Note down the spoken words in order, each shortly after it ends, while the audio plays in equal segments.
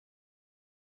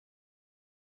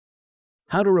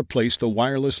How to replace the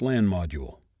wireless LAN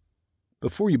module.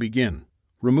 Before you begin,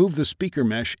 remove the speaker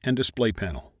mesh and display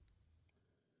panel.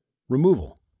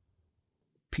 Removal.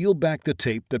 Peel back the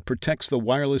tape that protects the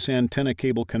wireless antenna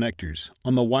cable connectors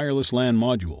on the wireless LAN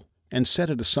module and set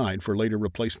it aside for later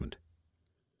replacement.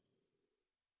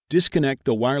 Disconnect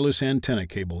the wireless antenna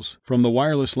cables from the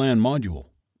wireless LAN module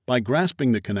by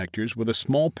grasping the connectors with a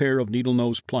small pair of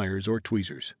needle-nose pliers or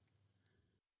tweezers.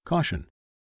 Caution: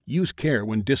 use care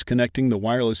when disconnecting the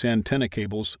wireless antenna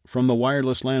cables from the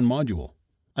wireless LAN module.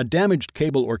 A damaged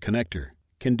cable or connector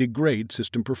can degrade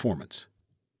system performance.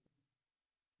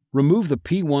 Remove the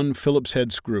P1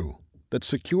 Phillips-head screw that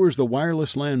secures the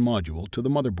wireless LAN module to the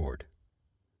motherboard.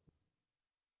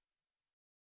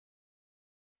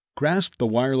 Grasp the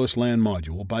wireless LAN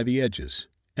module by the edges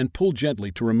and pull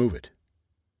gently to remove it.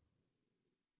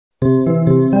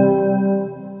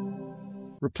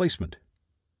 Replacement.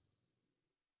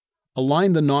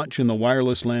 Align the notch in the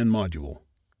wireless LAN module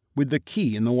with the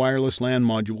key in the wireless LAN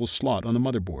module slot on the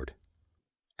motherboard.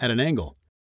 At an angle,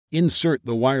 insert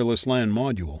the wireless LAN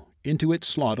module into its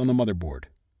slot on the motherboard.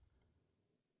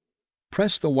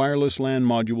 Press the wireless LAN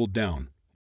module down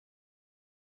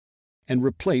and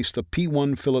replace the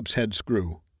P1 Phillips-head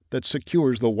screw that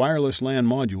secures the wireless LAN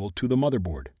module to the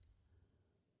motherboard.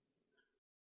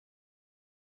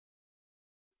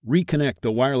 Reconnect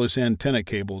the wireless antenna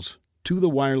cables to the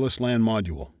wireless LAN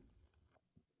module.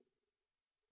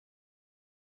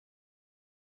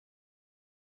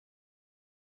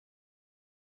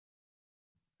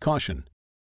 Caution: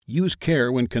 use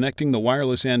care when connecting the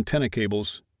wireless antenna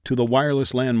cables to the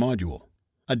wireless LAN module.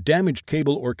 A damaged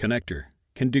cable or connector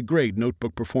can degrade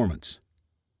notebook performance.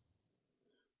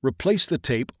 Replace the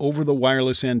tape over the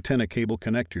wireless antenna cable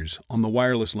connectors on the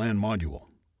wireless LAN module.